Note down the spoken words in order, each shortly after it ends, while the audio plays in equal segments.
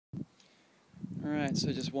Alright, so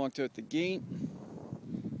I just walked out the gate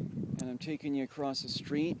and I'm taking you across the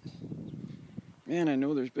street. Man, I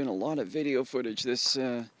know there's been a lot of video footage this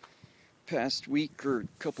past week or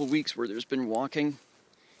couple weeks where there's been walking.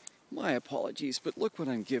 My apologies, but look what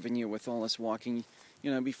I'm giving you with all this walking. You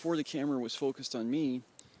know, before the camera was focused on me,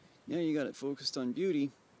 now you got it focused on Beauty.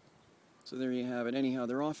 So there you have it. Anyhow,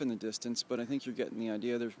 they're off in the distance, but I think you're getting the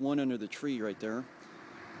idea. There's one under the tree right there.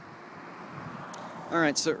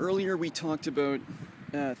 Alright, so earlier we talked about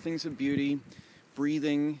things of beauty,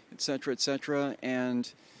 breathing, etc.,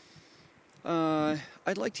 and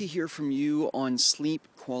I'd like to hear from you on sleep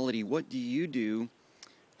quality. What do you do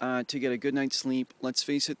to get a good night's sleep? Let's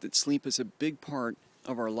face it, that sleep is a big part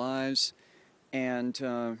of our lives, and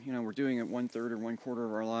you know, we're doing it 1/3 or 1/4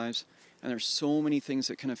 of our lives, and there's so many things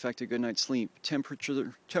that can affect a good night's sleep.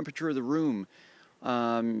 Temperature of the room,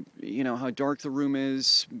 you know, how dark the room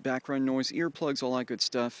is, background noise, earplugs, all that good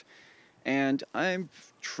stuff. And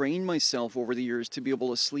I've trained myself over the years to be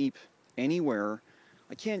able to sleep anywhere.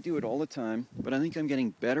 I can't do it all the time, but I think I'm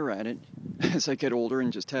getting better at it as I get older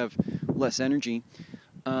and just have less energy.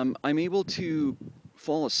 I'm able to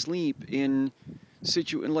fall asleep in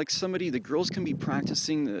like the girls can be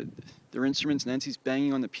practicing their instruments. Nancy's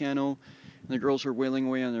banging on the piano, and the girls are wailing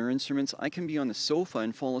away on their instruments. I can be on the sofa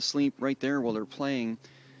and fall asleep right there while they're playing.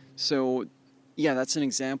 So, yeah, that's an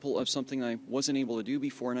example of something I wasn't able to do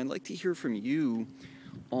before, and I'd like to hear from you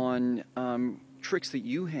on tricks that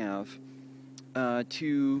you have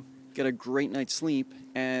to get a great night's sleep.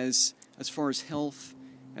 As far as health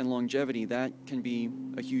and longevity, that can be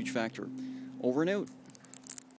a huge factor. Over and out.